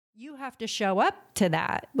you have to show up to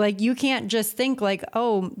that. Like, you can't just think like,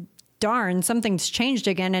 oh, darn, something's changed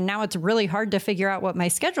again, and now it's really hard to figure out what my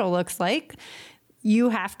schedule looks like. You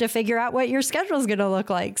have to figure out what your schedule is going to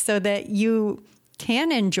look like so that you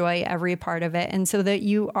can enjoy every part of it and so that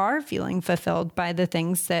you are feeling fulfilled by the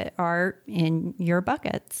things that are in your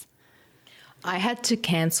buckets. I had to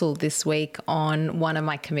cancel this week on one of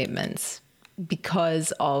my commitments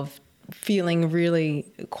because of feeling really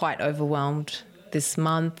quite overwhelmed this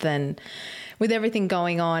month and with everything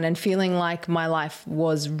going on and feeling like my life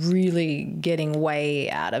was really getting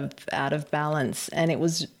way out of balance. And it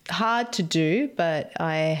was hard to do, but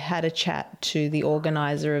I had a chat to the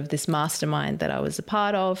organizer of this mastermind that I was a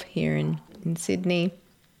part of here in Sydney.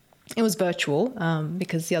 It was virtual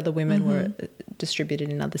because the other women were distributed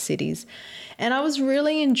in other cities. And I was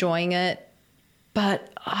really enjoying it, but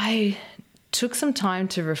I took some time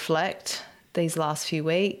to reflect these last few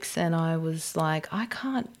weeks and I was like, I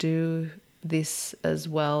can't do this as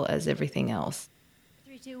well as everything else.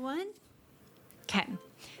 3, 2, 1. Okay.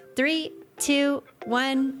 3, 2,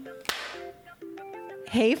 1.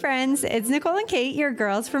 Hey friends, it's Nicole and Kate, your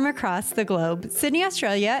girls from across the globe, Sydney,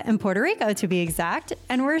 Australia, and Puerto Rico to be exact,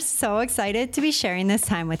 and we're so excited to be sharing this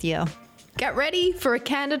time with you. Get ready for a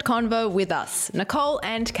candid convo with us, Nicole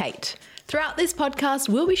and Kate. Throughout this podcast,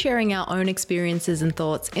 we'll be sharing our own experiences and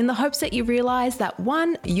thoughts in the hopes that you realize that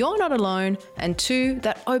 1, you're not alone, and 2,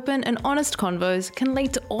 that open and honest convos can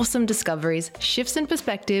lead to awesome discoveries, shifts in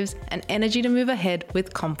perspectives, and energy to move ahead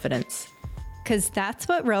with confidence. Because that's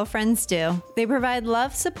what real friends do. They provide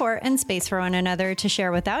love, support, and space for one another to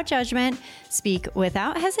share without judgment, speak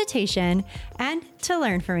without hesitation, and to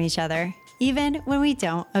learn from each other, even when we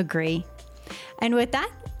don't agree. And with that,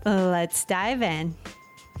 let's dive in.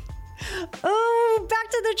 Oh, back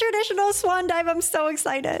to the traditional swan dive. I'm so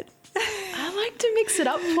excited. I like to mix it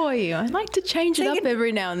up for you. I like to change it up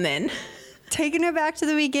every now and then. Taking it back to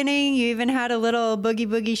the beginning, you even had a little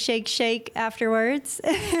boogie shake afterwards.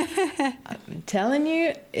 I'm telling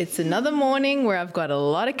you, it's another morning where I've got a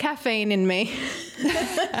lot of caffeine in me.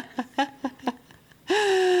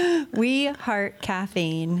 We heart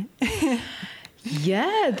caffeine.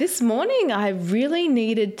 Yeah, this morning I really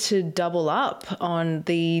needed to double up on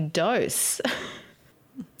the dose.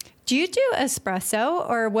 Do you do espresso,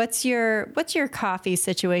 or what's your coffee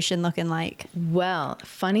situation looking like? Well,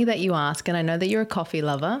 funny that you ask, and I know that you're a coffee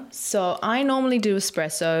lover. So I normally do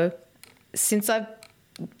espresso. Since I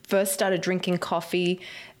first started drinking coffee,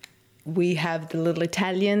 we have the little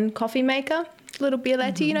Italian coffee maker, little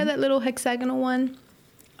Bialetti, you know, that little hexagonal one?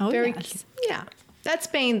 Oh, yes. Yeah. That's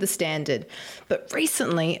been the standard. But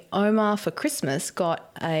recently, Omar for Christmas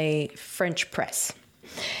got a French press.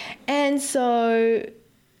 And so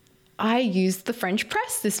I used the French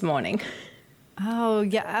press this morning. Oh,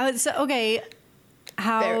 yeah. So, okay.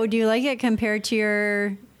 How do you like it compared to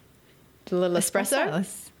your little espresso?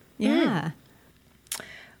 Espressos? Yeah.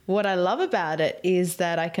 What I love about it is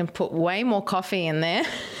that I can put way more coffee in there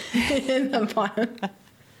in the bottom.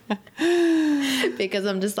 Because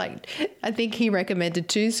I'm just like, I think he recommended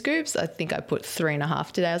 2 scoops. I think I put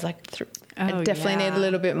 3.5 today. I was like, I definitely need a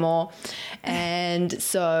little bit more. And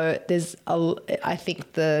so I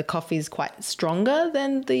think the coffee is quite stronger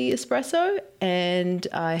than the espresso, and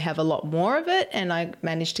I have a lot more of it, and I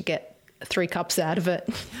managed to get 3 cups out of it.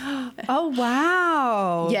 Oh,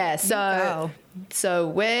 wow. Yeah. So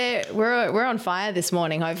we're on fire this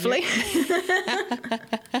morning, hopefully.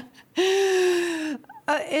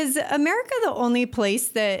 Is America the only place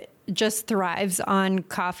that just thrives on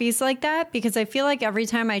coffees like that? Because I feel like every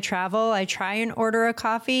time I travel, I try and order a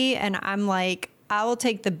coffee and I'm like, I will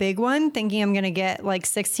take the big one thinking I'm going to get like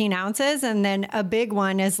 16 ounces. And then a big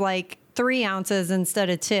one is like 3 ounces instead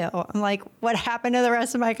of 2. I'm like, what happened to the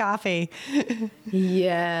rest of my coffee?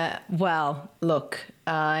 Yeah. Well, look,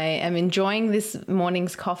 I am enjoying this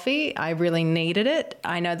morning's coffee. I really needed it.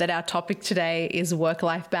 I know that our topic today is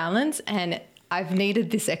work-life balance, and I've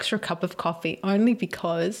needed this extra cup of coffee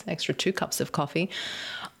extra 2 cups of coffee,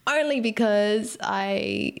 only because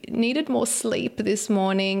I needed more sleep this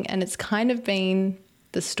morning. And it's kind of been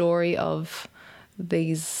the story of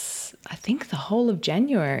I think the whole of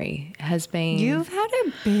January has been. You've had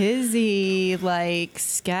a busy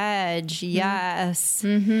sketch. Yes.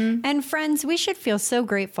 Mm-hmm. And friends, we should feel so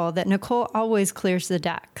grateful that Nicole always clears the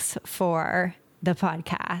decks for the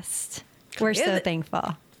podcast. We're so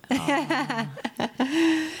thankful. But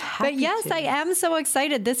yes, I am so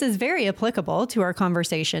excited. This is very applicable to our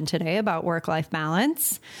conversation today about work-life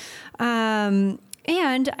balance. And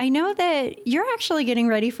I know that you're actually getting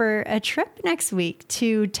ready for a trip next week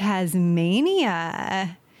to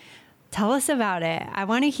Tasmania. Tell us about it. I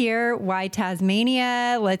want to hear why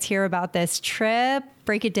Tasmania. Let's hear about this trip.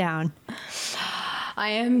 Break it down. I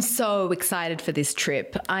am so excited for this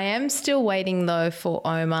trip. I am still waiting, though, for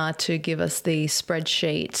Omar to give us the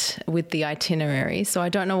spreadsheet with the itinerary. So I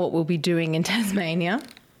don't know what we'll be doing in Tasmania.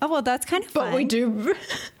 Oh, well, that's kind of fun. But we do.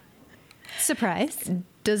 Surprise.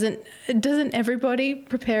 Doesn't everybody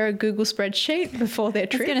prepare a Google spreadsheet before their I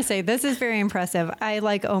was trip? going to say, this is very impressive. I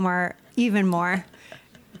like Omar even more.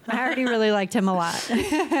 I already really liked him a lot.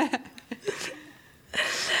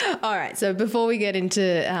 All right. So before we get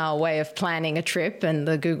into our way of planning a trip and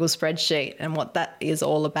the Google spreadsheet and what that is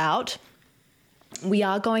all about, we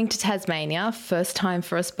are going to Tasmania, first time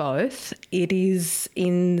for us both. It is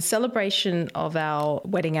in celebration of our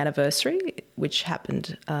wedding anniversary, which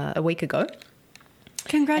happened a week ago.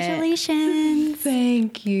 Congratulations.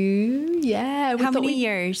 Thank you. Yeah. How many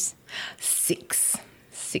years? 6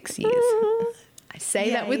 years. I say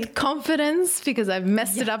that with confidence because I've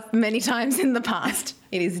messed it up many times in the past.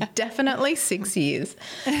 It is definitely 6 years.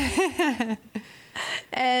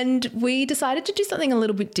 And we decided to do something a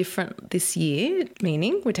little bit different this year,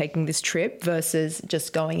 meaning we're taking this trip versus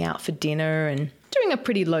just going out for dinner and doing a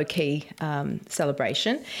pretty low-key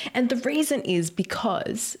celebration. And the reason is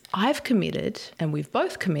because I've committed, and we've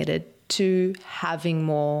both committed, to having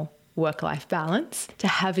more work-life balance, to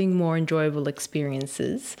having more enjoyable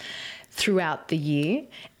experiences throughout the year,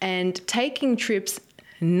 and taking trips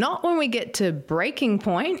not when we get to breaking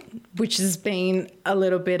point, which has been a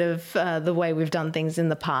little bit of the way we've done things in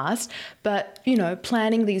the past, but, you know,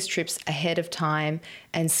 planning these trips ahead of time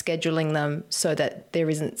and scheduling them so that there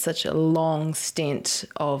isn't such a long stint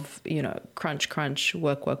of, you know, crunch,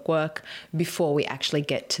 work before we actually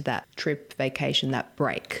get to that trip, vacation, that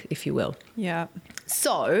break, if you will. Yeah.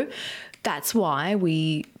 So that's why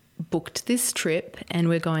we booked this trip, and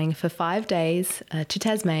we're going for 5 days to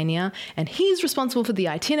Tasmania, and he's responsible for the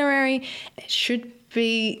itinerary. It should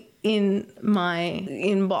be in my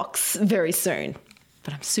inbox very soon,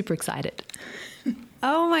 but I'm super excited.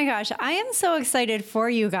 Oh my gosh, I am so excited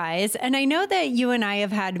for you guys. And I know that you and I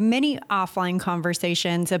have had many offline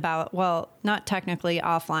conversations about, well, not technically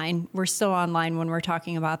offline. We're still online when we're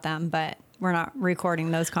talking about them, but we're not recording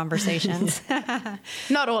those conversations.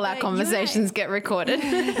 Not all our conversations get recorded.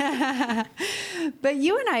 But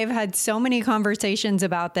you and I have had so many conversations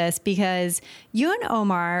about this because you and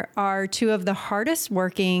Omar are two of the hardest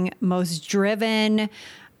working, most driven,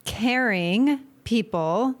 caring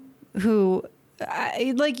people who,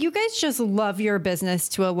 like, you guys just love your business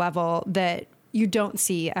to a level that you don't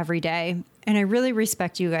see every day. And I really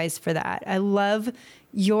respect you guys for that. I love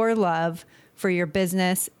your love for your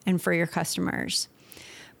business and for your customers.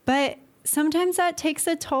 But sometimes that takes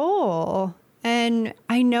a toll. And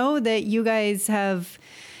I know that you guys have,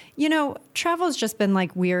 you know, travel's just been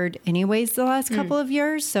like weird anyways the last couple of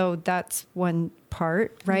years. So that's one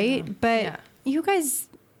part, right? But you guys,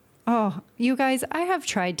 I have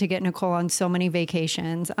tried to get Nicole on so many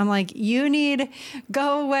vacations. I'm like, you need,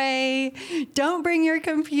 go away. Don't bring your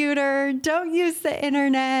computer. Don't use the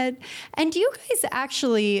internet. And you guys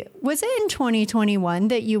actually, was it in 2021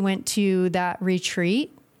 that you went to that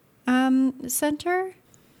retreat center?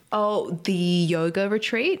 Oh, the yoga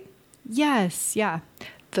retreat? Yes. Yeah.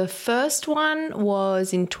 The first one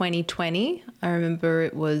was in 2020. I remember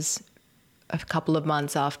it was a couple of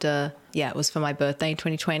months after, it was for my birthday in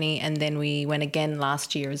 2020. And then we went again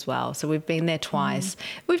last year as well. So we've been there twice.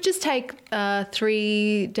 We've just taken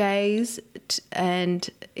 3 days and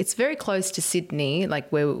it's very close to Sydney, like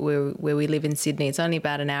where we live in Sydney. It's only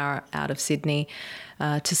about an hour out of Sydney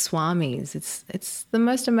to Swami's. It's the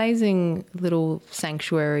most amazing little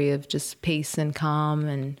sanctuary of just peace and calm,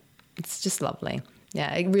 and it's just lovely.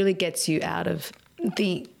 Yeah, it really gets you out of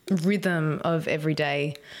the rhythm of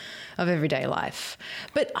everyday life.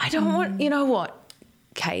 But I don't want, you know what,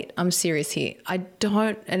 Kate, I'm serious here. I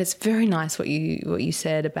don't, and it's very nice what you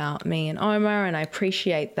said about me and Omar, and I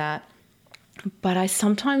appreciate that. But I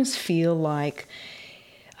sometimes feel like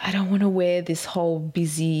I don't want to wear this whole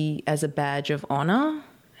busy as a badge of honor.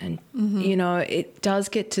 And, you know, it does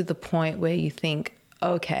get to the point where you think,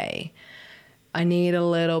 okay, I need a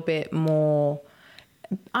little bit more,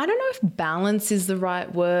 I don't know if balance is the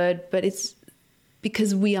right word, but it's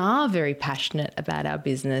because we are very passionate about our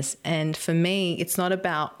business. And for me, it's not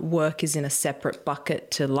about work is in a separate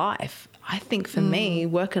bucket to life. I think for me,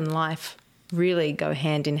 work and life really go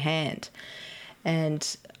hand in hand.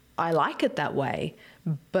 And I like it that way.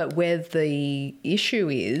 But where the issue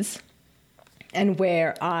is, and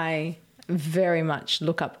where I very much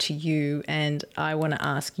look up to you and I want to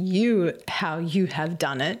ask you how you have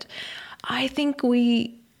done it, I think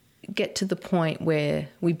we get to the point where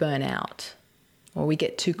we burn out or we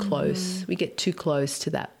get too close. We get too close to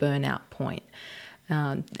that burnout point.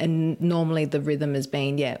 And normally the rhythm has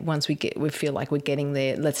been, once we feel like we're getting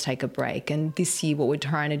there, let's take a break. And this year what we're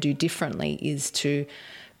trying to do differently is to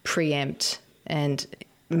preempt and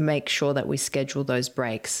make sure that we schedule those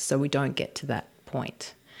breaks so we don't get to that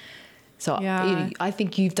point. So I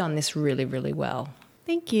think you've done this really, really well.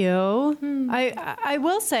 Thank you. I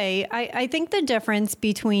will say, I think the difference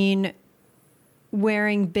between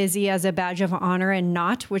wearing busy as a badge of honor and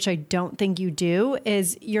not, which I don't think you do,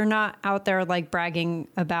 is you're not out there like bragging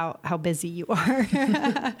about how busy you are.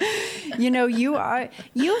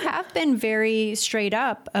 You have been very straight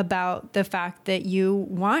up about the fact that you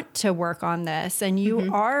want to work on this and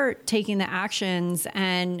you are taking the actions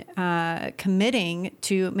and committing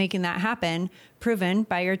to making that happen, proven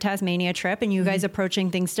by your Tasmania trip and you guys approaching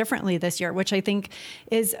things differently this year, which I think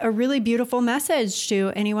is a really beautiful message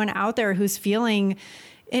to anyone out there who's feeling,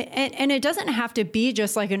 and it doesn't have to be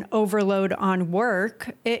just like an overload on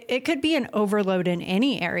work. It could be an overload in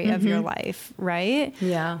any area of your life, right?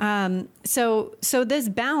 Yeah. So this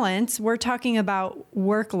balance, we're talking about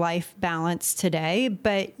work-life balance today,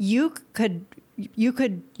 but you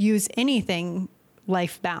could use anything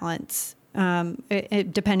life balance,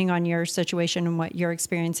 depending on your situation and what you're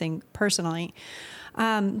experiencing personally.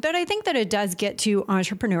 But I think that it does get to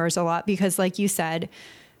entrepreneurs a lot because like you said,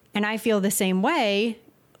 and I feel the same way,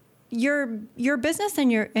 your business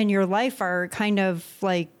and your life are kind of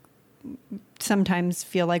like sometimes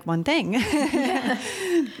feel like one thing.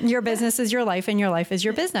 Your business is your life and your life is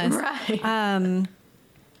your business. Right.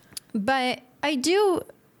 But I do,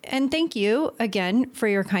 and thank you again for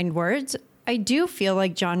your kind words. I do feel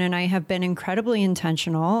like John and I have been incredibly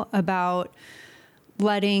intentional about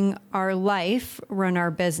letting our life run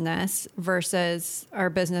our business versus our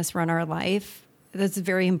business run our life. That's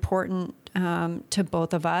very important to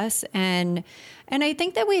both of us. And I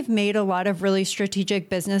think that we've made a lot of really strategic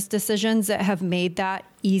business decisions that have made that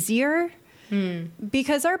easier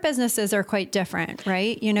because our businesses are quite different,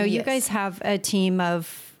 right? You Yes. guys have a team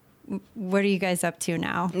of, what are you guys up to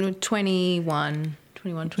now? 21,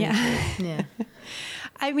 22. Yeah.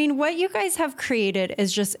 I mean, what you guys have created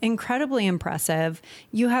is just incredibly impressive.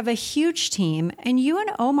 You have a huge team, and you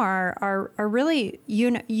and Omar are really,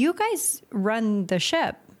 you guys run the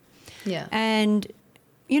ship. Yeah. And,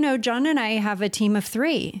 John and I have a team of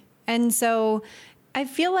 3. And so I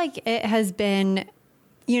feel like it has been,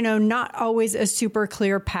 not always a super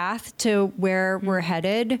clear path to where we're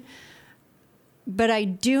headed. But I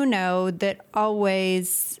do know that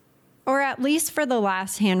always, or at least for the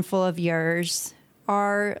last handful of years,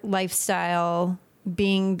 our lifestyle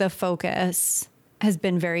being the focus has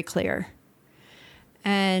been very clear.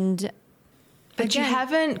 And But you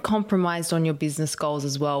haven't compromised on your business goals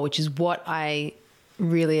as well, which is what I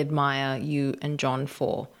really admire you and John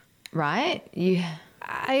for, right?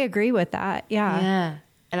 I agree with that. Yeah. Yeah.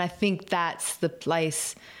 And I think that's the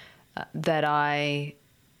place that I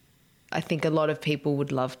think a lot of people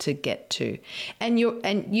would love to get to. And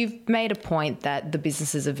you've made a point that the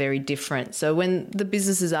businesses are very different. So when the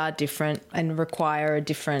businesses are different and require a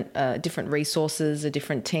different resources, a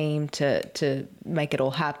different team to make it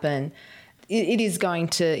all happen, it is going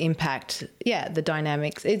to impact the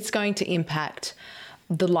dynamics. It's going to impact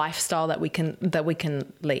the lifestyle that we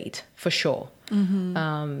can lead, for sure.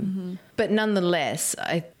 But nonetheless,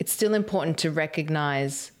 it's still important to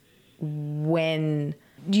recognize when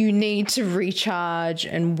you need to recharge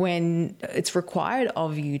and when it's required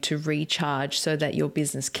of you to recharge so that your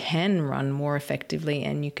business can run more effectively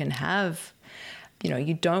and you can have,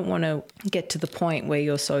 you don't want to get to the point where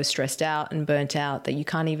you're so stressed out and burnt out that you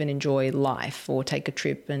can't even enjoy life or take a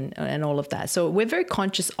trip and all of that. So we're very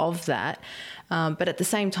conscious of that. But at the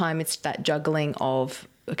same time, it's that juggling of,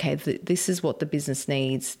 okay, this is what the business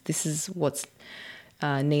needs. This is what's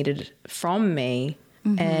needed from me.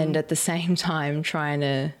 And at the same time, trying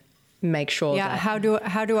to make sure that how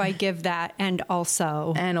do I give that and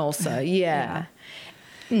also yeah.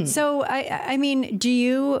 So I mean,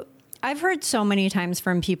 I've heard so many times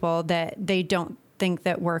from people that they don't think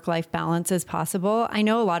that work-life balance is possible. I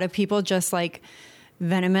know a lot of people just like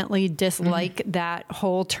vehemently dislike that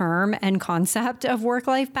whole term and concept of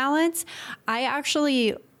work-life balance. I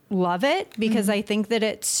actually love it because I think that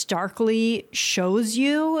it starkly shows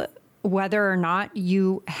you whether or not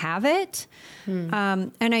you have it.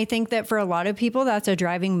 And I think that for a lot of people, that's a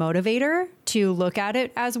driving motivator to look at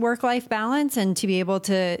it as work-life balance and to be able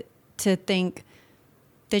to think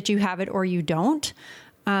that you have it or you don't.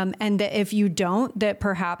 And that if you don't, that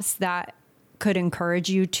perhaps that could encourage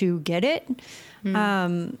you to get it.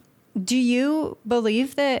 Do you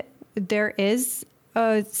believe that there is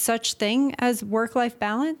such thing as work-life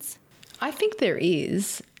balance? I think there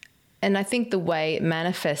is. And I think the way it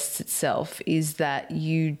manifests itself is that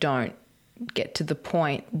you don't get to the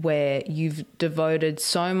point where you've devoted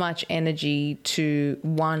so much energy to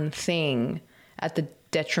one thing at the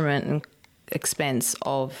detriment and expense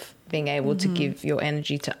of being able to give your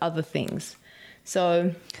energy to other things.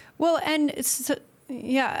 So, well, and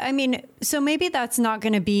yeah, I mean, so maybe that's not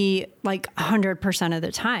going to be like 100% of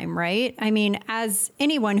the time, right? I mean, as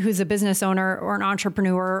anyone who's a business owner or an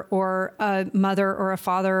entrepreneur or a mother or a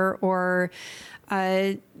father or,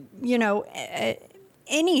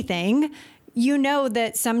 anything, you know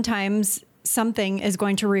that sometimes something is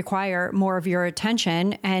going to require more of your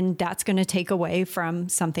attention and that's going to take away from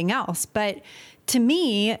something else. But to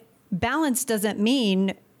me, balance doesn't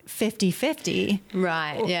mean 50-50.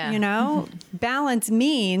 Right. Yeah. Balance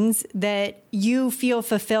means that you feel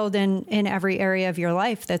fulfilled in every area of your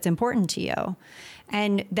life that's important to you.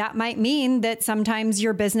 And that might mean that sometimes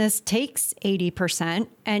your business takes 80%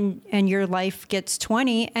 and your life gets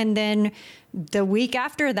 20. And then the week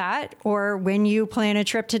after that, or when you plan a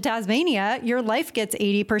trip to Tasmania, your life gets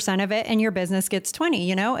 80% of it and your business gets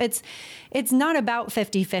 20. It's not about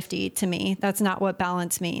 50-50 to me. That's not what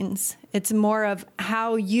balance means. It's more of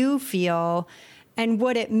how you feel and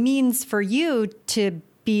what it means for you to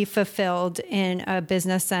be fulfilled in a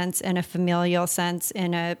business sense, in a familial sense,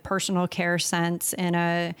 in a personal care sense, in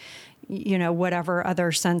a, whatever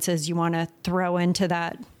other senses you want to throw into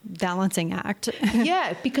that balancing act.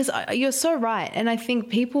 Yeah, because you're so right. And I think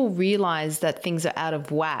people realize that things are out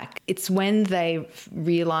of whack. It's when they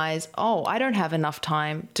realize, oh, I don't have enough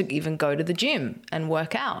time to even go to the gym and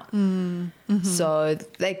work out. Mm-hmm. So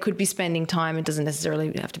they could be spending time. It doesn't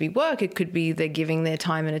necessarily have to be work. It could be they're giving their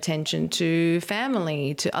time and attention to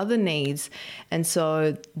family, to other needs. And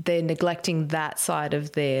so they're neglecting that side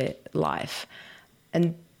of their life.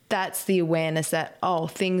 And that's the awareness that, oh,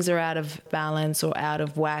 things are out of balance or out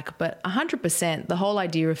of whack. But 100%, the whole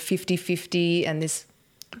idea of 50-50 and this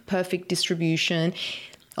perfect distribution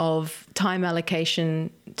of time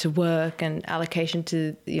allocation to work and allocation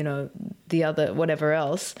to, the other, whatever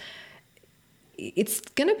else, it's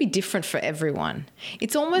going to be different for everyone.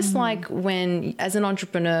 It's almost like when, as an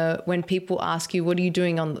entrepreneur, when people ask you, what are you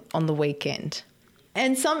doing on the weekend?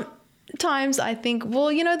 And sometimes I think, well,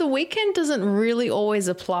 the weekend doesn't really always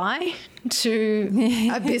apply to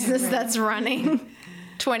a business that's running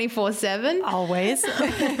 24/7. Always.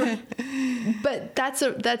 But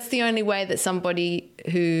that's the only way that somebody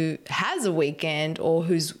who has a weekend or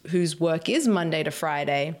whose work is Monday to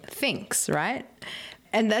Friday thinks, right?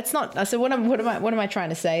 And that's not. So what am I trying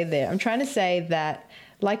to say there? I'm trying to say that,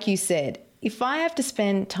 like you said, if I have to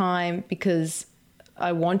spend time because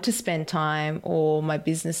I want to spend time or my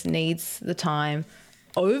business needs the time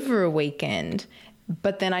over a weekend,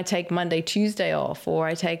 but then I take Monday, Tuesday off, or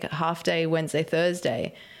I take a half day Wednesday,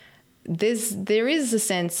 Thursday, there is a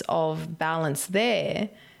sense of balance there.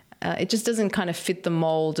 It just doesn't kind of fit the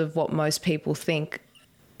mold of what most people think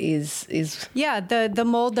is. Yeah, the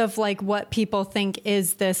mold of like what people think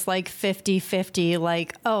is this like 50-50,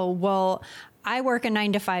 like, oh, well, I work a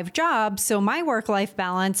 9-to-5 job, so my work-life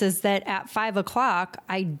balance is that at 5 o'clock,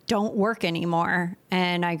 I don't work anymore,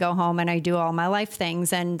 and I go home and I do all my life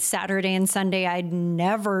things. And Saturday and Sunday, I'd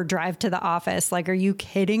never drive to the office. Like, are you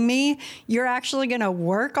kidding me? You're actually going to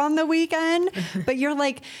work on the weekend? But you're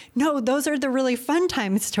like, no, those are the really fun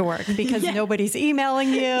times to work because nobody's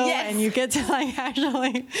emailing you, and you get to like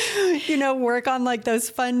actually, work on like those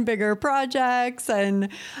fun, bigger projects. And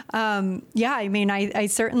I mean, I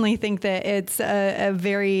certainly think that it's a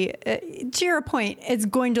very, to your point, it's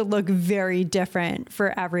going to look very different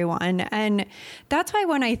for everyone. And that's why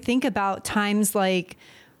when I think about times like,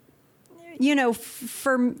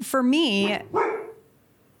 for me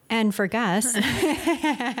and for Gus,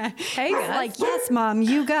 hey Gus, like, yes, Mom,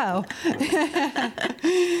 you go.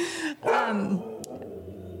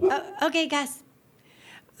 Okay, Gus.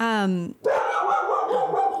 Sorry.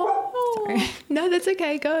 No, that's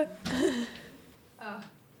okay. Go.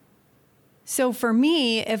 So for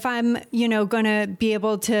me, if I'm, going to be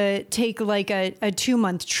able to take like a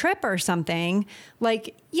 2-month trip or something,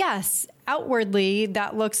 like, yes, outwardly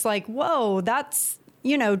that looks like, whoa, that's,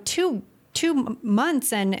 2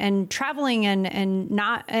 months and traveling and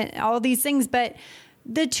not all these things. But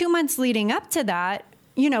the 2 months leading up to that,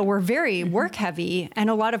 we're very work heavy, and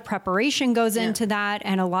a lot of preparation goes into that,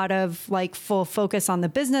 and a lot of like full focus on the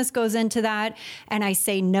business goes into that. And I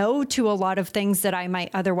say no to a lot of things that I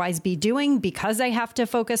might otherwise be doing because I have to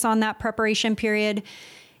focus on that preparation period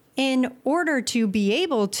in order to be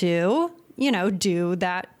able to, do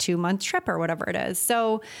that 2-month trip or whatever it is.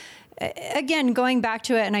 So again, going back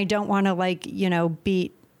to it, and I don't want to like,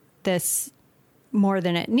 beat this more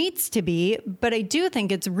than it needs to be, but I do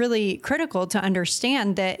think it's really critical to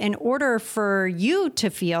understand that in order for you to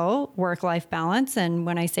feel work-life balance, and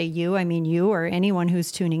when I say you, I mean you or anyone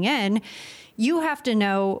who's tuning in, you have to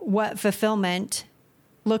know what fulfillment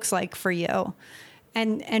looks like for you.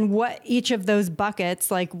 And what each of those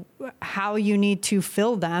buckets, like how you need to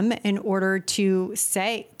fill them in order to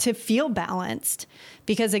feel balanced.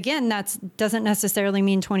 Because again, that doesn't necessarily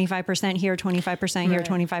mean 25% here, 25% here,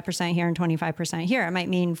 25% here, and 25% here. It might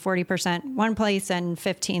mean 40% one place and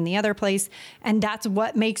 15% the other place. And that's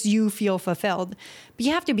what makes you feel fulfilled. But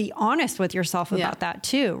you have to be honest with yourself about that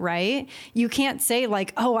too, right? You can't say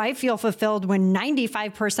like, oh, I feel fulfilled when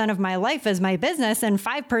 95% of my life is my business and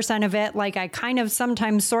 5% of it, like I kind of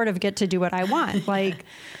sometimes sort of get to do what I want. Like,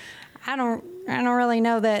 I don't really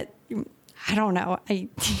know that. I don't know.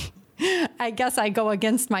 I guess I go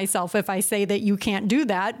against myself if I say that you can't do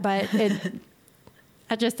that, but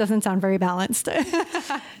that just doesn't sound very balanced.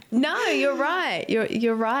 No, you're right.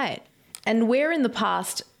 You're right. And where in the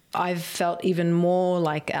past I've felt even more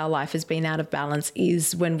like our life has been out of balance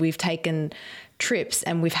is when we've taken trips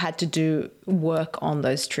and we've had to do work on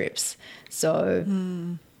those trips.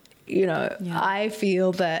 So, I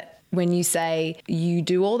feel that when you say you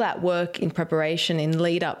do all that work in preparation in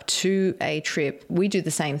lead up to a trip, we do the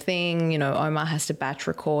same thing. Omar has to batch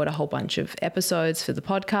record a whole bunch of episodes for the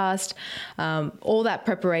podcast. All that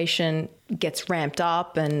preparation gets ramped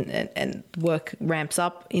up and work ramps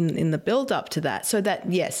up in the build up to that, so that,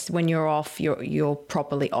 yes, when you're off, you're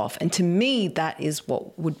properly off. And to me, that is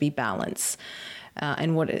what would be balance.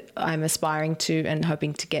 And what I'm aspiring to and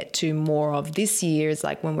hoping to get to more of this year is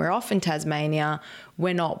like when we're off in Tasmania,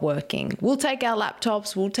 we're not working. We'll take our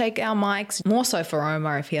laptops, we'll take our mics, more so for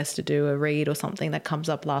Omar if he has to do a read or something that comes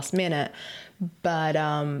up last minute. But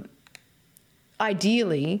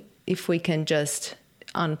ideally, if we can just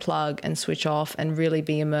unplug and switch off and really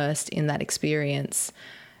be immersed in that experience,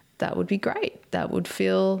 that would be great. That would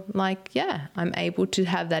feel like, I'm able to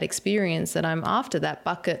have that experience that I'm after, that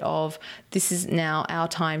bucket of this is now our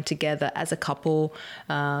time together as a couple,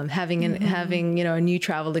 having a new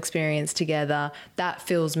travel experience together. That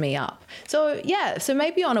fills me up. So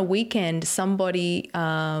maybe on a weekend, somebody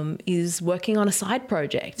is working on a side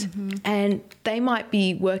project and they might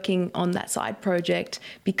be working on that side project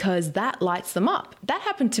because that lights them up. That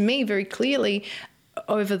happened to me very clearly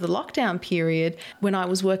over the lockdown period when I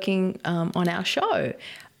was working on our show.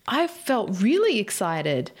 I felt really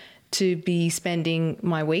excited to be spending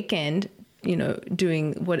my weekend,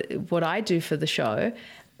 doing what I do for the show,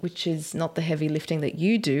 which is not the heavy lifting that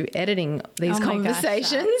you do, editing these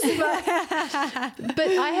conversations. Gosh, but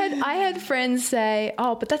I had friends say,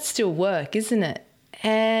 "Oh, but that's still work, isn't it?"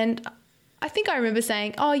 And I think I remember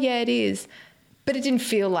saying, "Oh, yeah, it is." But it didn't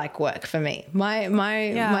feel like work for me.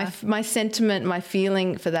 My sentiment, my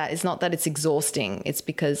feeling for that is not that it's exhausting. It's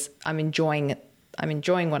because I'm enjoying it. I'm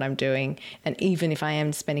enjoying what I'm doing. And even if I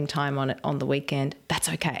am spending time on it on the weekend, that's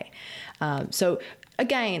okay. So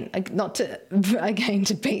again,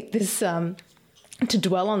 to beat this, to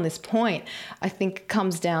dwell on this point, I think it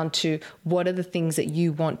comes down to what are the things that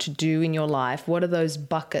you want to do in your life? What are those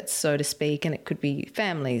buckets, so to speak? And it could be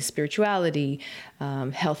family, spirituality,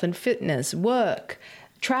 health and fitness, work,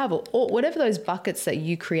 travel, or whatever those buckets that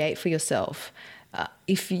you create for yourself.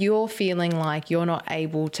 If you're feeling like you're not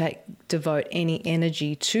able to devote any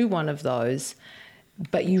energy to one of those,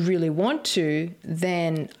 but you really want to,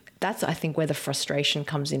 then that's, I think, where the frustration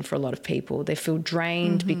comes in for a lot of people. They feel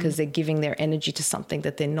drained because they're giving their energy to something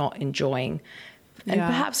that they're not enjoying. And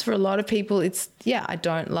perhaps for a lot of people, it's, I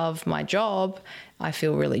don't love my job. I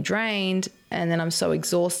feel really drained. And then I'm so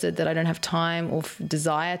exhausted that I don't have time or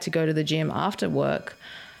desire to go to the gym after work.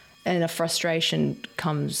 And a frustration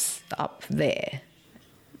comes up there.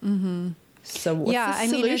 So what's the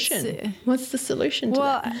solution? What's the solution to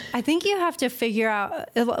that? Well, I think you have to figure out,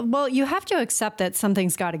 you have to accept that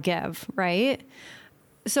something's got to give, right?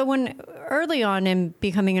 So when early on in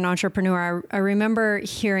becoming an entrepreneur, I remember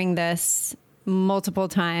hearing this multiple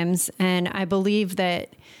times. And I believe that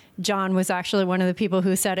John was actually one of the people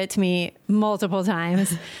who said it to me multiple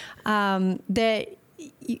times, that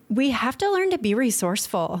we have to learn to be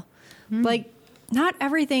resourceful. Like, not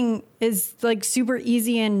everything is like super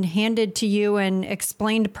easy and handed to you and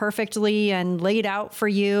explained perfectly and laid out for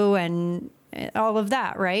you and all of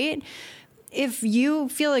that, right? If you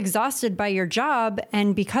feel exhausted by your job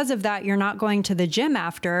and because of that, you're not going to the gym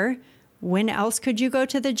after, when else could you go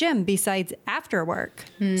to the gym besides after work?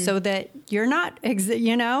 So that you're not,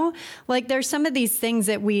 like there's some of these things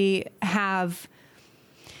that we have.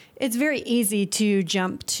 it's very easy to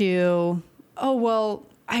jump to, oh, well,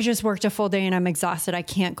 I just worked a full day and I'm exhausted. I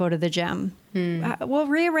can't go to the gym. Well,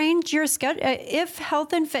 rearrange your schedule. If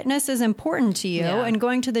health and fitness is important to you and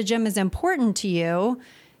going to the gym is important to you,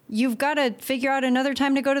 you've got to figure out another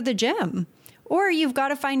time to go to the gym. Or you've got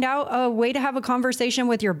to find out a way to have a conversation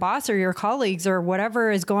with your boss or your colleagues or whatever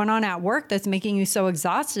is going on at work that's making you so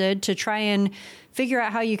exhausted to try and figure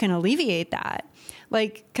out how you can alleviate that.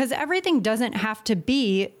 Like, because everything doesn't have to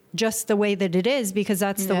be just the way that it is, because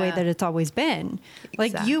that's the way that it's always been. Exactly.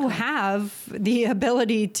 Like, you have the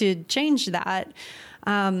ability to change that.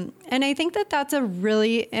 And I think that that's a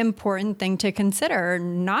really important thing to consider,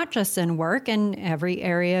 not just in work, in every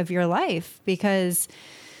area of your life, because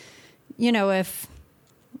you know, if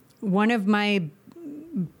one of my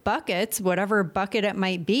buckets, whatever bucket it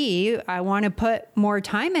might be, I want to put more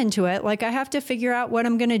time into it, like I have to figure out what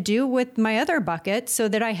I'm going to do with my other bucket so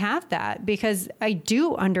that I have that, because I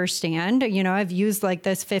do understand, you know, I've used like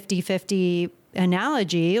this 50-50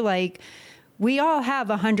 analogy, like we all have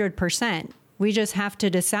 100%. We just have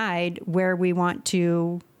to decide where we want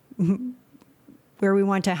to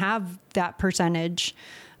have that percentage,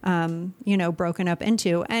 you know, broken up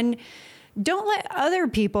into. And don't let other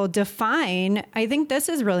people define. I think this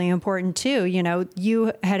is really important too. You know,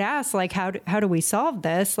 you had asked like, how do we solve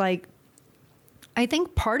this? Like, I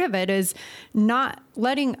think part of it is not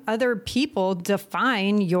letting other people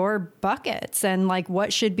define your buckets and like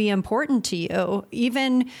what should be important to you.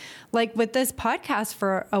 Even like with this podcast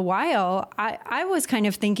for a while, I was kind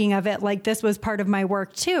of thinking of it like this was part of my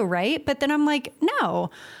work too, right? But then I'm like, no,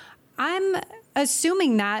 I'm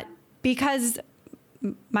assuming that because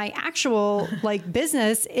my actual like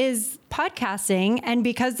business is podcasting, and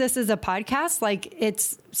because this is a podcast, like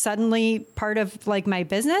it's suddenly part of like my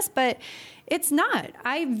business, but it's not.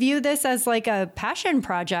 I view this as like a passion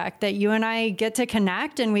project that you and I get to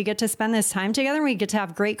connect and we get to spend this time together and we get to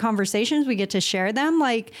have great conversations. We get to share them.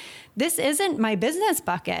 Like, this isn't my business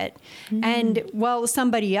bucket. And well,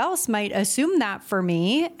 somebody else might assume that for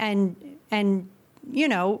me and, you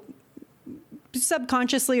know,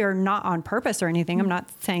 subconsciously or not on purpose or anything. I'm not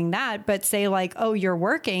saying that, but say like, oh, you're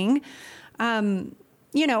working.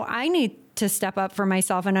 You know, I need to step up for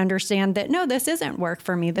myself and understand that, no, this isn't work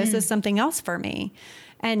for me. This is something else for me,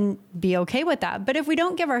 and be okay with that. But if we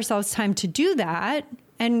don't give ourselves time to do that,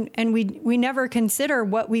 and we never consider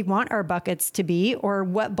what we want our buckets to be or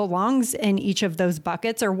what belongs in each of those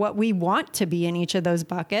buckets or what we want to be in each of those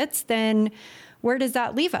buckets, then where does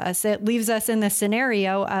that leave us? It leaves us in the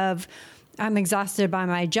scenario of, I'm exhausted by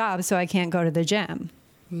my job, so I can't go to the gym.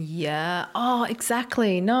 Yeah. Oh,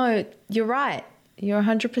 exactly. No, you're right. You're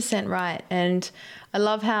 100% right. And I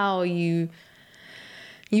love how you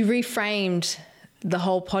reframed the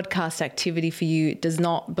whole podcast activity for you. It does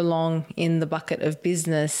not belong in the bucket of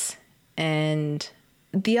business. And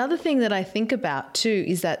the other thing that I think about too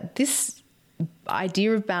is that this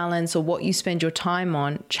idea of balance, or what you spend your time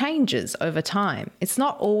on, changes over time. It's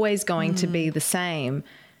not always going to be the same,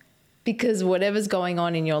 because whatever's going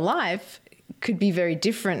on in your life could be very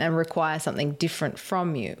different and require something different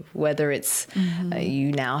from you, whether it's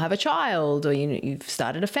you now have a child, or you've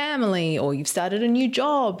started a family, or you've started a new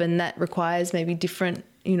job, and that requires maybe different,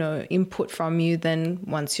 you know, input from you than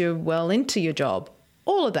once you're well into your job.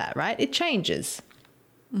 All of that, right? It changes.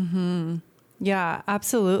 Yeah,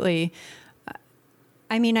 absolutely.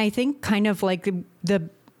 I mean, I think kind of like the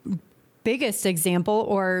biggest example,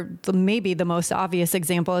 or maybe the most obvious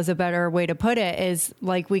example is a better way to put it, is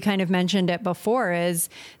like we kind of mentioned it before, is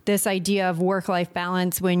this idea of work-life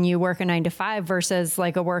balance when you work a 9-to-5 versus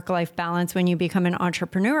like a work-life balance when you become an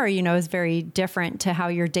entrepreneur, you know, is very different to how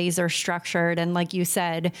your days are structured. And like you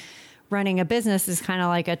said, running a business is kind of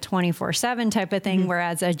like a 24/7 type of thing,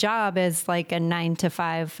 whereas a job is like a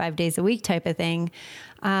 9-to-5, 5 days a week type of thing.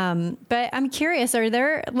 But I'm curious, are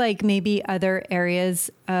there like maybe other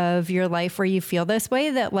areas of your life where you feel this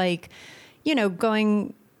way, that like, you know,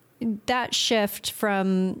 going that shift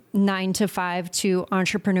from 9-to-5 to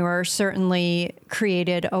entrepreneur certainly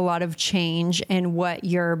created a lot of change in what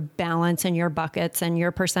your balance and your buckets and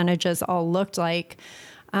your percentages all looked like.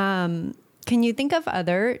 Can you think of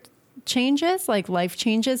other changes, like life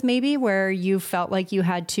changes maybe, where you felt like you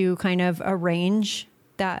had to kind of arrange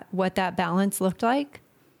that, what that balance looked like?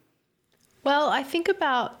 Well, I think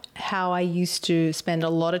about how I used to spend a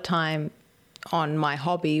lot of time on my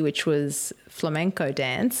hobby, which was flamenco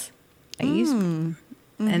dance. And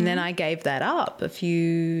then I gave that up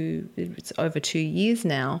it's over 2 years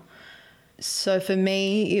now. So for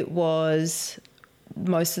me, it was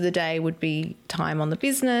most of the day would be time on the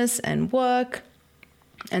business and work.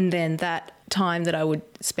 And then that time that I would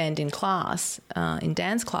spend in class, in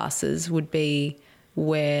dance classes, would be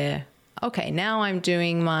where, okay, now I'm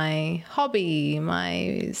doing my hobby,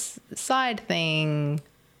 my side thing.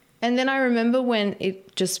 And then I remember when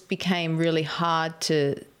it just became really hard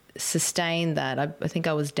to sustain that. I think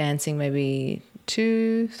I was dancing maybe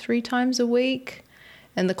 2-3 times a week,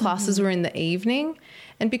 and the classes were in the evening.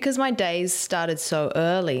 And because my days started so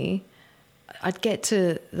early, I'd get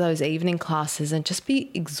to those evening classes and just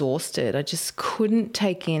be exhausted. I just couldn't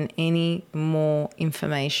take in any more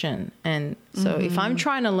information. And so if I'm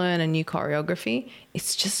trying to learn a new choreography,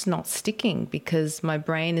 it's just not sticking because my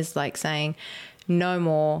brain is like saying, no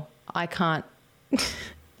more, I can't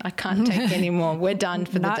take any more. We're done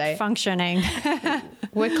for the day. Not functioning.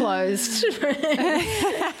 We're closed.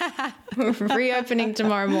 Reopening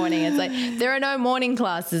tomorrow morning. It's like, there are no morning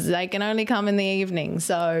classes. They can only come in the evening.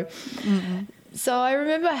 So I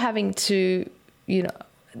remember having to,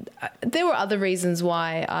 there were other reasons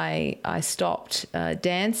why I stopped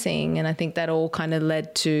dancing. And I think that all kind of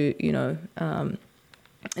led to,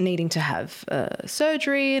 needing to have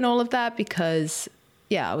surgery and all of that because,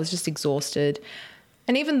 I was just exhausted.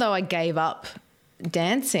 And even though I gave up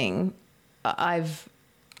dancing,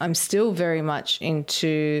 I'm still very much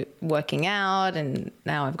into working out, and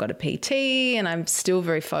now I've got a PT, and I'm still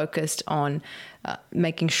very focused on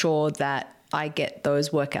making sure that I get those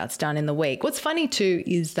workouts done in the week. What's funny too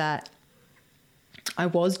is that I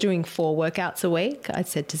was doing 4 workouts a week. I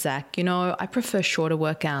said to Zach, I prefer shorter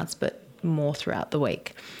workouts, but more throughout the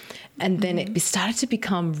week. And then it started to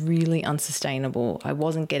become really unsustainable. I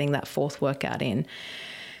wasn't getting that 4th workout in.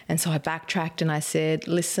 And so I backtracked and I said,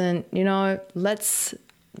 listen,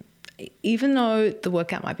 even though the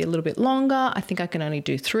workout might be a little bit longer, I think I can only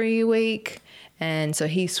do 3 a week. And so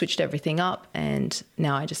he switched everything up, and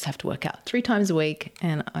now I just have to work out 3 times a week,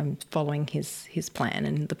 and I'm following his plan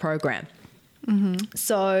and the program.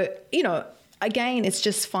 So, again, it's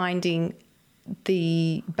just finding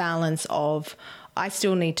the balance of, I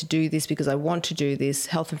still need to do this because I want to do this.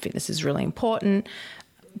 Health and fitness is really important.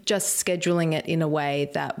 Just scheduling it in a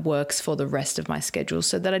way that works for the rest of my schedule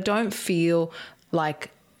so that I don't feel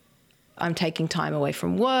like I'm taking time away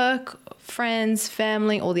from work, friends,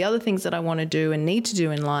 family, all the other things that I want to do and need to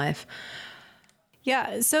do in life.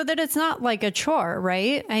 Yeah, so that it's not like a chore,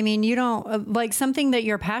 right? I mean, you don't like something that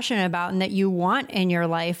you're passionate about and that you want in your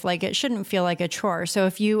life, like it shouldn't feel like a chore. So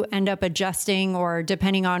if you end up adjusting or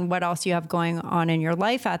depending on what else you have going on in your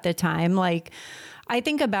life at the time, like I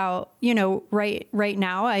think about, right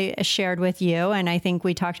now I shared with you, and I think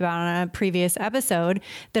we talked about on a previous episode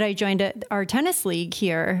that I joined our tennis league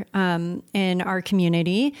here in our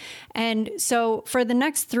community. And so for the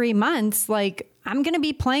next 3 months, like I'm going to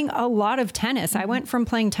be playing a lot of tennis. I went from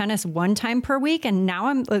playing tennis 1 time per week, and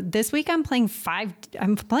now this week I'm playing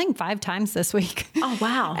 5 times this week. Oh,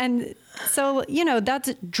 wow. And so,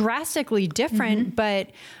 that's drastically different, but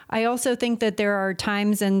I also think that there are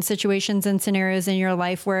times and situations and scenarios in your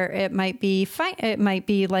life where it might be fine. It might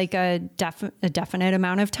be like a definite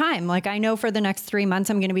amount of time. Like I know for the next 3 months,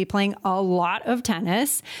 I'm going to be playing a lot of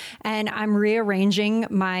tennis, and I'm rearranging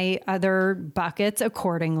my other buckets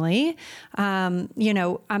accordingly. I'm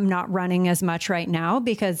not running as much right now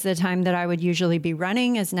because the time that I would usually be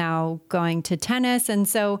running is now going to tennis. And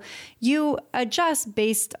so you adjust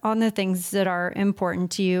based on the things that are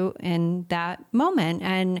important to you in that moment.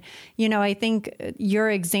 And, I think your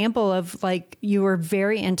example of like, you were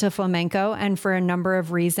very into flamenco, and for a number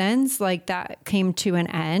of reasons, like that came to an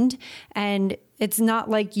end. And it's not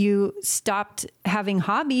like you stopped having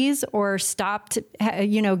hobbies or stopped,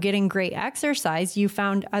 getting great exercise. You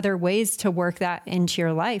found other ways to work that into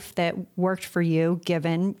your life that worked for you,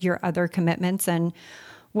 given your other commitments and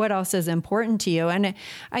what else is important to you. And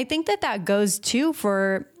I think that goes too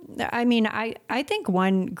I think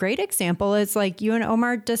one great example is like you and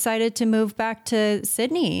Omar decided to move back to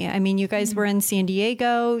Sydney. I mean, you guys were in San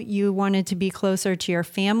Diego. You wanted to be closer to your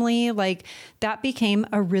family. Like that became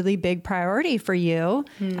a really big priority for you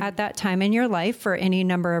at that time in your life for any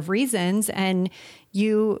number of reasons. And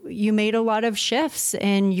you made a lot of shifts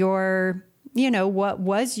in your what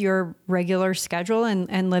was your regular schedule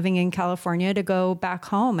and living in California to go back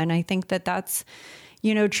home. And I think that's,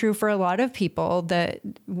 true for a lot of people, that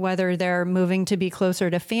whether they're moving to be closer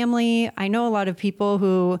to family. I know a lot of people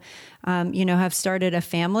who, have started a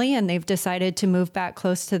family and they've decided to move back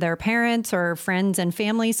close to their parents or friends and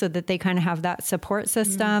family so that they kind of have that support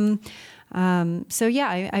system.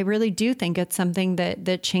 I really do think it's something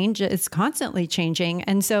that changes, it's constantly changing.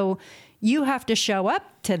 And so you have to show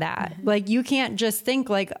up to that. Like you can't just think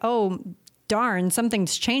like, oh, darn,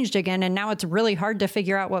 something's changed again, and now it's really hard to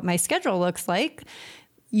figure out what my schedule looks like.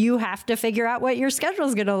 you have to figure out what your schedule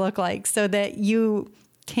is going to look like so that you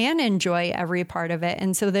can enjoy every part of it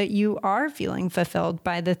and so that you are feeling fulfilled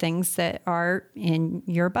by the things that are in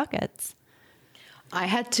your buckets. I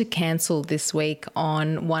had to cancel this week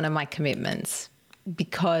on one of my commitments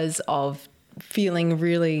because of feeling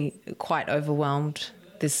really quite overwhelmed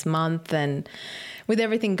this month and with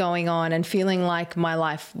everything going on and feeling like my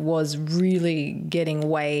life was really getting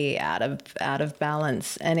way out of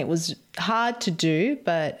balance. And it was hard to do,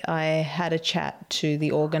 but I had a chat to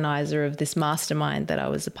the organizer of this mastermind that I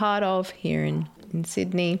was a part of here in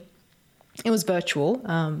Sydney. It was virtual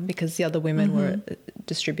because the other women were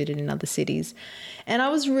distributed in other cities. And I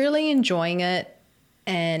was really enjoying it.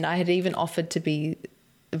 And I had even offered to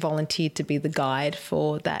volunteered to be the guide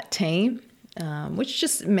for that team. Which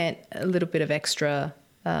just meant a little bit of extra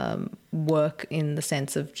work in the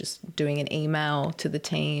sense of just doing an email to the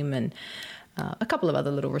team and a couple of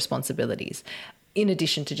other little responsibilities in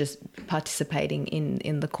addition to just participating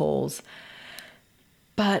in the calls.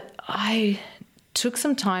 But I took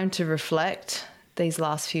some time to reflect these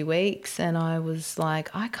last few weeks and I was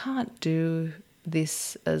like, I can't do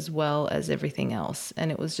this as well as everything else.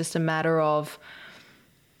 And it was just a matter of,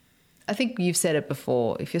 I think you've said it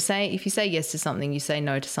before. If you say yes to something, you say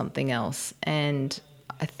no to something else. And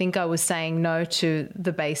I think I was saying no to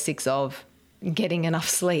the basics of getting enough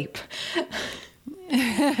sleep.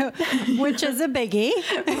 Which is a biggie.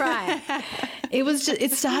 Right.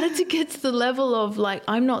 It started to get to the level of like,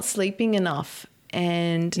 I'm not sleeping enough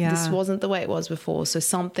and this wasn't the way it was before. So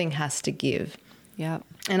something has to give. Yeah.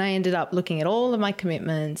 And I ended up looking at all of my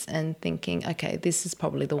commitments and thinking, okay, this is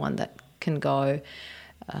probably the one that can go.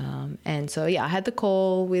 And so, I had the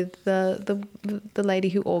call with the lady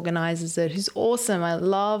who organizes it, who's awesome. I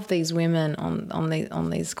love these women on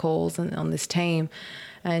these calls and on this team.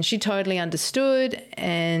 And she totally understood.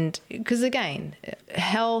 And because, again,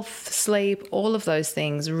 health, sleep, all of those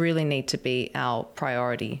things really need to be our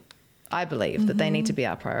priority. I believe that they need to be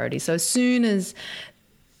our priority. So as soon as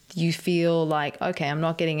you feel like, okay, I'm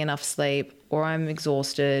not getting enough sleep, or I'm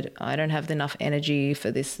exhausted, I don't have enough energy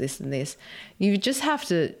for this, and this. You just have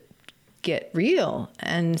to get real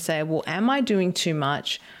and say, well, am I doing too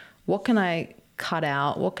much? What can I cut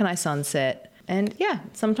out? What can I sunset? And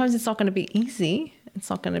sometimes it's not going to be easy. It's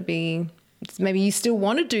not going to be, maybe you still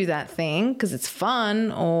want to do that thing because it's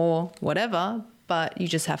fun or whatever, but you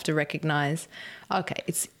just have to recognize, okay,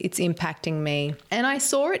 it's impacting me. And I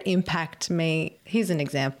saw it impact me. Here's an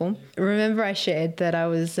example. Remember I shared that I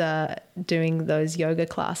was doing those yoga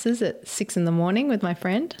classes at 6 a.m. with my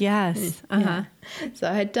friend? Yes. Yeah. So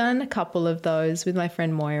I had done a couple of those with my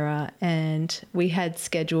friend Moira, and we had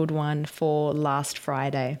scheduled one for last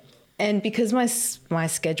Friday. And because my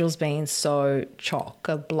schedule's been so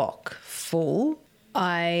chock-a-block full,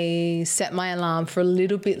 I set my alarm for a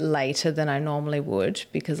little bit later than I normally would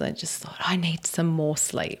because I just thought I need some more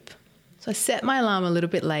sleep. So I set my alarm a little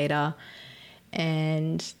bit later,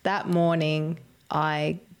 and that morning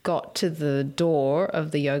I got to the door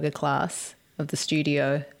of the yoga class of the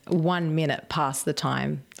studio 1 minute past the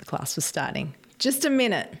time the class was starting. Just a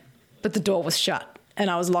minute, but the door was shut and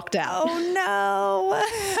I was locked out. Oh no.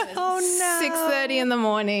 Oh no. 6:30 in the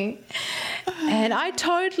morning. And I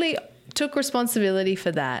totally took responsibility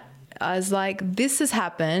for that. I was like, this has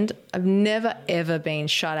happened. I've never, ever been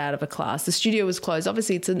shut out of a class. The studio was closed.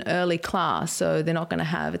 Obviously, it's an early class, so they're not going to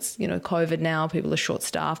have, it's, COVID now. People are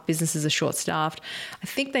short-staffed. Businesses are short-staffed. I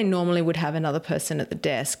think they normally would have another person at the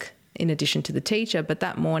desk in addition to the teacher, but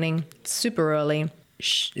that morning, super early,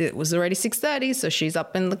 it was already 6:30, so she's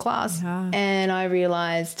up in the class. Yeah. And I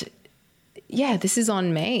realized, this is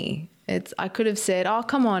on me. I could have said, oh,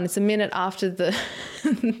 come on, it's a minute after the,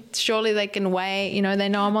 surely they can wait. They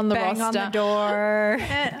know I'm on the Bang roster. on the door.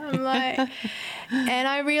 And I'm like, and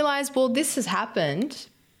I realized, well, this has happened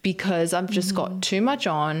because I've just got too much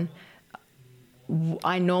on.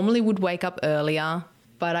 I normally would wake up earlier,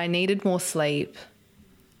 but I needed more sleep,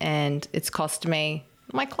 and it's cost me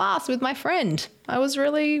my class with my friend. I was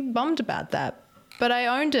really bummed about that. But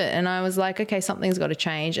I owned it and I was like, okay, something's got to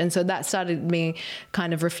change. And so that started me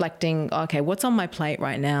kind of reflecting, okay, what's on my plate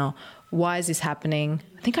right now? Why is this happening?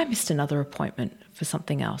 I think I missed another appointment for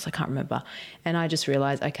something else. I can't remember. And I just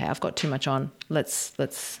realized, okay, I've got too much on. Let's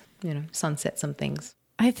sunset some things.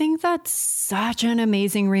 I think that's such an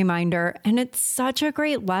amazing reminder. And it's such a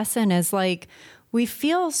great lesson is like, we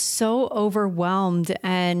feel so overwhelmed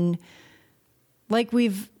and like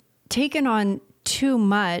we've taken on too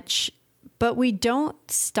much, but we don't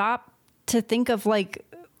stop to think of like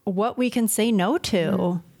what we can say no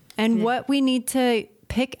to and what we need to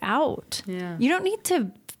pick out. Yeah. You don't need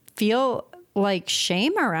to feel like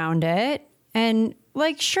shame around it. And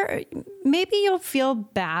like, sure, maybe you'll feel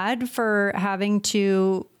bad for having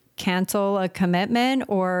to cancel a commitment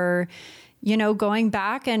or, you know, going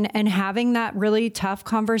back and having that really tough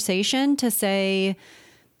conversation to say,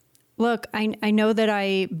 look, I know that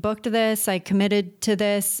I booked this, I committed to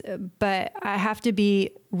this, but I have to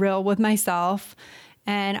be real with myself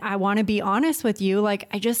and I want to be honest with you. Like,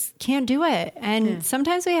 I just can't do it. And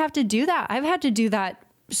sometimes we have to do that. I've had to do that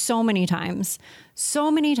so many times.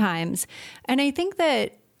 And I think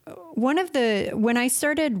that when I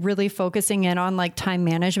started really focusing in on like time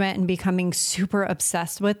management and becoming super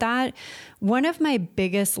obsessed with that, one of my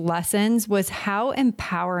biggest lessons was how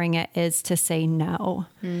empowering it is to say no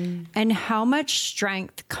and how much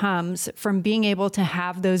strength comes from being able to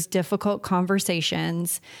have those difficult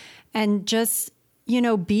conversations and just, you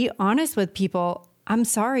know, be honest with people. I'm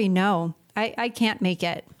sorry. No, I can't make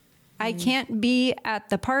it. I can't be at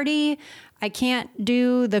the party. I can't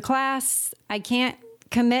do the class. I can't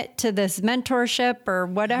commit to this mentorship or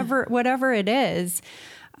whatever it is,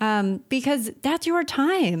 because that's your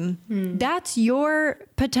time. That's your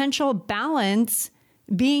potential balance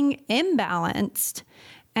being imbalanced.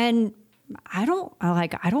 And I don't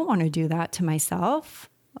want to do that to myself.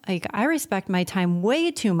 Like, I respect my time way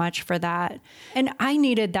too much for that. And I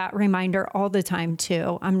needed that reminder all the time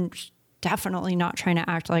too. I'm definitely not trying to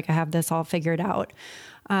act like I have this all figured out.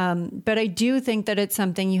 But I do think that it's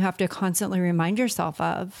something you have to constantly remind yourself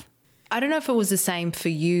of. I don't know if it was the same for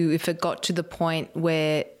you, if it got to the point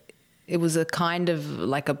where it was a kind of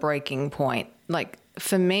like a breaking point. Like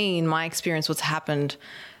for me, in my experience, what's happened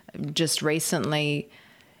just recently,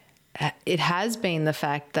 it has been the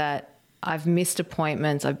fact that I've missed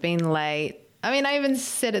appointments. I've been late. I mean, I even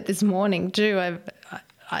said it this morning too.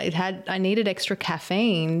 I needed extra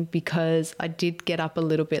caffeine because I did get up a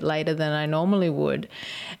little bit later than I normally would.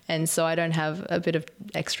 And so I don't have a bit of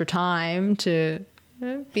extra time to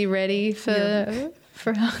be ready for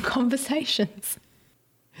our conversations.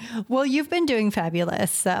 Well, you've been doing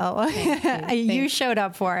fabulous. So you showed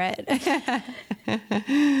up for it.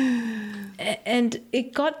 And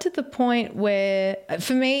it got to the point where,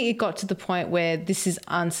 for me, this is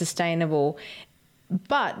unsustainable.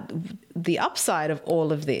 But the upside of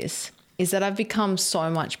all of this is that I've become so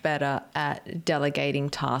much better at delegating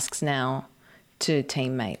tasks now to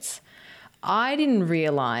teammates. I didn't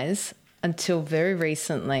realize until very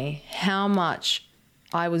recently how much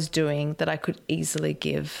I was doing that I could easily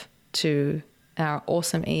give to our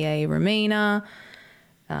awesome EA, Romina,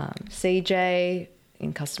 CJ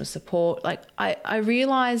in customer support. Like I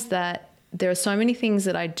realized that there are so many things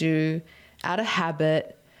that I do out of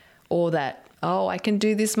habit or that, oh, I can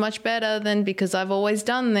do this much better than because I've always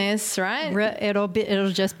done this, right?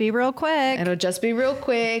 It'll just be real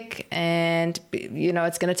quick. And, you know,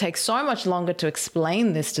 it's going to take so much longer to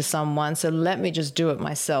explain this to someone. So let me just do it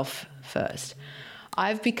myself first.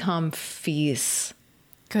 I've become fierce.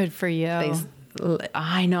 Good for you.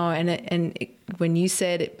 I know. When you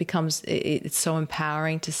said it's so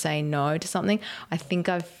empowering to say no to something, I think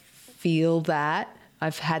I feel that.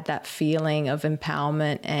 I've had that feeling of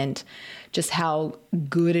empowerment and just how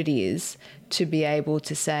good it is to be able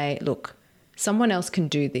to say, look, someone else can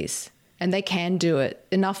do this and they can do it.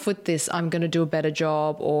 Enough with this, I'm going to do a better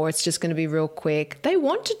job, or it's just going to be real quick. They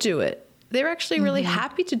want to do it. They're actually really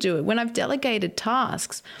happy to do it. When I've delegated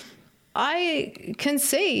tasks, I can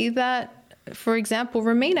see that, for example,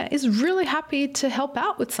 Romina is really happy to help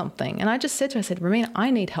out with something. And I just said to her, Romina, I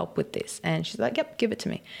need help with this. And she's like, yep, give it to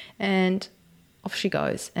me. And off she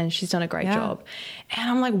goes, and she's done a great job. And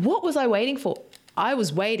I'm like, what was I waiting for? I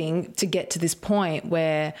was waiting to get to this point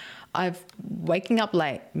where I'm waking up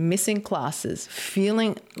late, missing classes,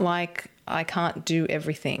 feeling like I can't do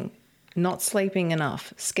everything, not sleeping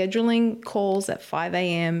enough, scheduling calls at 5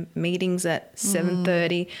 a.m., meetings at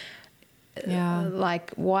 7:30.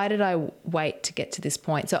 Like, why did I wait to get to this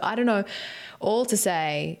point? So I don't know. All to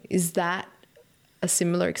say, is that a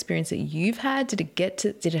similar experience that you've had? Did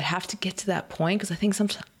it have to get to that point? Because I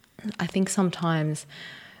think sometimes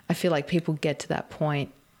I feel like people get to that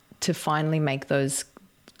point to finally make those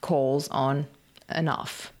calls on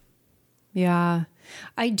enough. Yeah.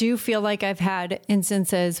 I do feel like I've had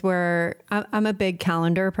instances where I'm a big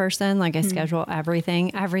calendar person. Like I schedule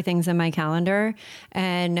everything. Everything's in my calendar.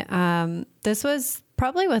 And this was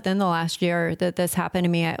probably within the last year that this happened to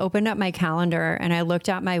me. I opened up my calendar and I looked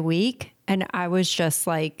at my week and I was just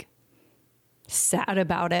like sad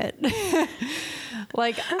about it.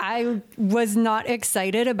 Like I was not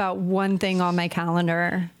excited about one thing on my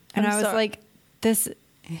calendar. And I was like, this...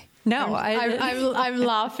 No, I'm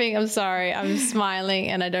laughing. I'm sorry. I'm smiling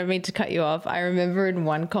and I don't mean to cut you off. I remember in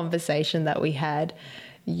one conversation that we had,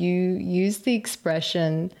 you used the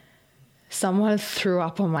expression, someone threw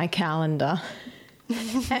up on my calendar.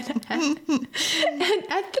 and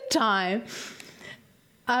at the time,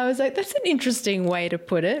 I was like, that's an interesting way to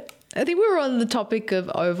put it. I think we were on the topic of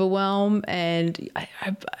overwhelm, and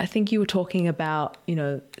I think you were talking about,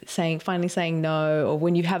 finally saying no, or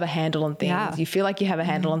when you have a handle on things, you feel like you have a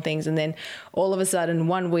handle on things, and then all of a sudden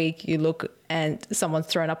 1 week you look and someone's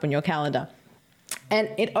thrown up on your calendar. And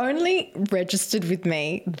it only registered with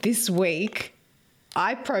me this week.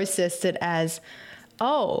 I processed it as,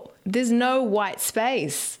 oh, there's no white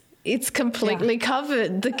space. It's completely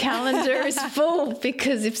covered. The calendar is full,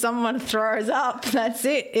 because if someone throws up, that's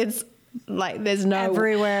it. It's like there's no...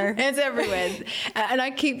 Everywhere. It's everywhere. And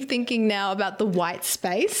I keep thinking now about the white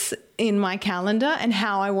space in my calendar and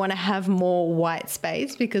how I want to have more white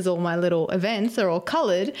space, because all my little events are all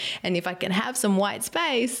coloured. And if I can have some white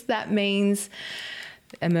space, that means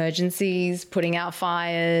emergencies, putting out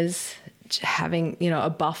fires, having, a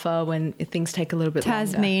buffer when things take a little bit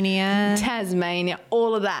longer. Tasmania,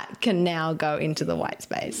 all of that can now go into the white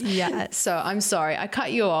space. Yeah. So I'm sorry, I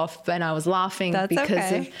cut you off, and I was laughing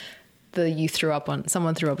because of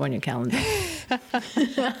someone threw up on your calendar.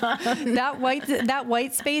 That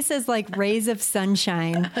white space is like rays of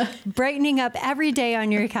sunshine brightening up every day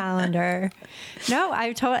on your calendar. No,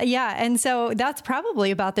 and so that's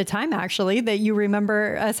probably about the time, actually, that you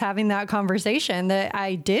remember us having that conversation, that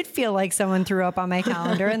I did feel like someone threw up on my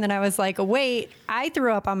calendar. And then I was like, wait, I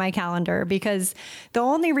threw up on my calendar, because the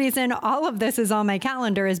only reason all of this is on my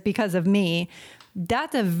calendar is because of me.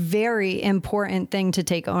 That's a very important thing to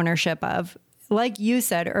take ownership of. Like you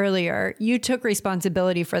said earlier, you took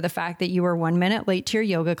responsibility for the fact that you were 1 minute late to your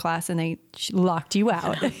yoga class and they locked you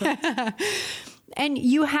out. And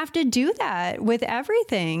you have to do that with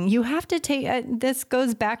everything. You have to take, this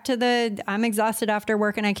goes back to I'm exhausted after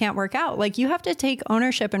work and I can't work out. Like, you have to take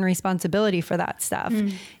ownership and responsibility for that stuff.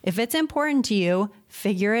 If it's important to you,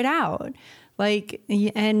 figure it out.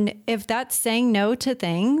 And if that's saying no to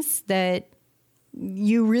things that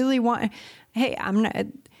you really want, hey,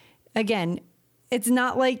 it's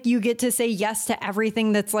not like you get to say yes to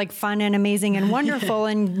everything that's like fun and amazing and wonderful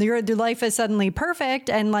and your life is suddenly perfect,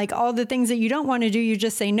 and like all the things that you don't want to do, you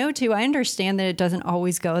just say no to. I understand that it doesn't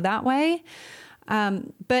always go that way.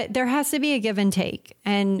 But there has to be a give and take.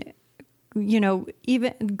 And, even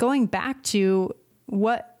going back to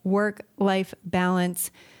what work-life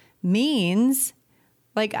balance means,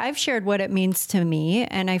 like, I've shared what it means to me,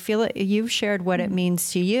 and I feel like you've shared what it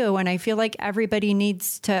means to you. And I feel like everybody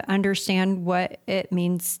needs to understand what it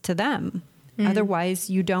means to them. Otherwise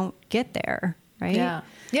you don't get there. Right. Yeah.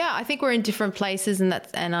 Yeah. I think we're in different places, and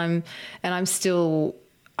I'm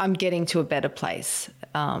getting to a better place,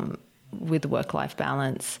 with work-life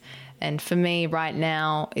balance. And for me right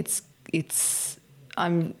now,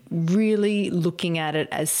 I'm really looking at it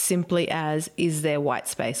as simply as, is there white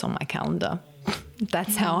space on my calendar?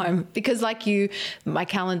 That's how because like you, my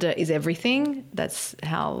calendar is everything. That's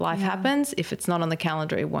how life happens. If it's not on the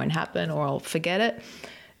calendar, it won't happen, or I'll forget it.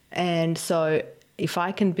 And so if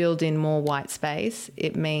I can build in more white space,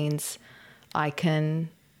 it means I can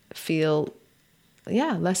feel,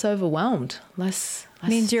 less overwhelmed, less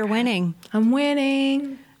means you're winning. I'm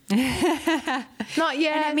winning. Not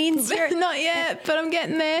yet. And it means you're not yet, but I'm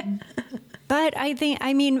getting there. But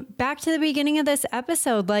back to the beginning of this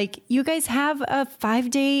episode, like, you guys have a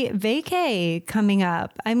 5-day vacay coming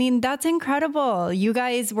up. That's incredible. You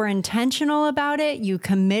guys were intentional about it. You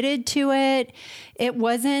committed to it. It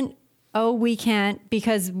wasn't, oh, we can't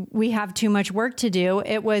because we have too much work to do.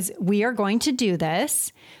 It was, we are going to do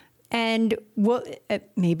this. And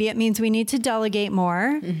maybe it means we need to delegate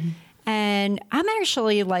more. Mm-hmm. And I'm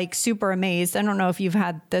actually like super amazed. I don't know if you've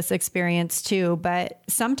had this experience too, but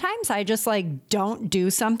sometimes I just like don't do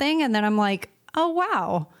something and then I'm like, oh,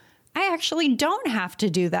 wow, I actually don't have to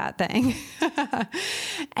do that thing.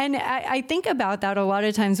 And I think about that a lot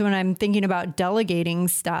of times when I'm thinking about delegating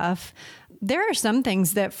stuff. There are some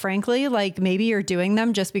things that frankly, like maybe you're doing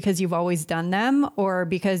them just because you've always done them or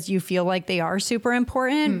because you feel like they are super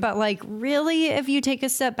important. But like really, if you take a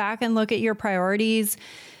step back and look at your priorities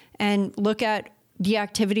and look at the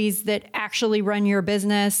activities that actually run your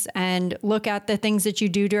business and look at the things that you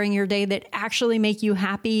do during your day that actually make you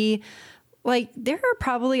happy, like there are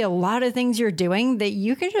probably a lot of things you're doing that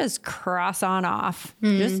you can just cross on off.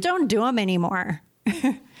 Just don't do them anymore.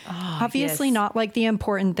 Obviously not like the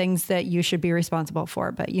important things that you should be responsible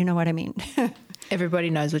for, but you know what I mean.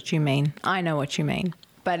 Everybody knows what you mean. I know what you mean,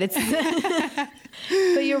 but it's,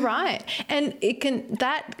 but you're right. And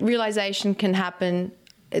that realization can happen.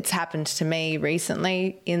 It's happened to me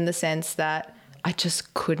recently in the sense that I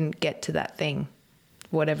just couldn't get to that thing.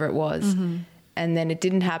 whatever it was. And then it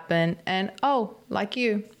didn't happen. And like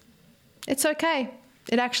you, it's okay.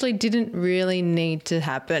 It actually didn't really need to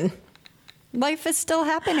happen. Life is still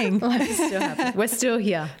happening. Life is still happening. We're still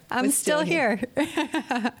here. I'm still here.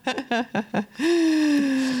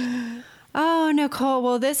 Oh, Nicole.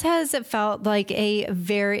 Well, this has felt like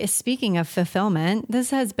speaking of fulfillment,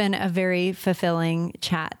 this has been a very fulfilling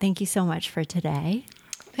chat. Thank you so much for today.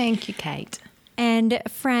 Thank you, Kate. And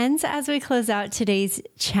friends, as we close out today's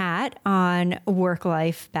chat on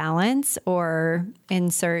work-life balance, or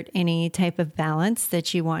insert any type of balance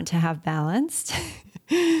that you want to have balanced,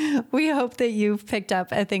 we hope that you've picked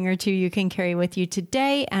up a thing or two you can carry with you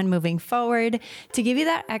today and moving forward to give you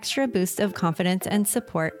that extra boost of confidence and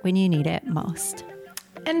support when you need it most.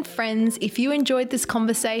 And friends, if you enjoyed this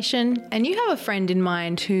conversation and you have a friend in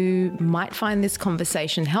mind who might find this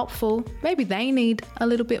conversation helpful, maybe they need a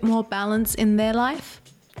little bit more balance in their life,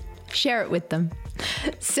 share it with them.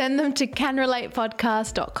 Send them to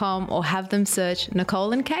canrelatepodcast.com or have them search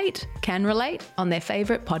Nicole and Kate Can Relate on their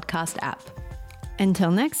favorite podcast app.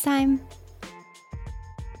 Until next time.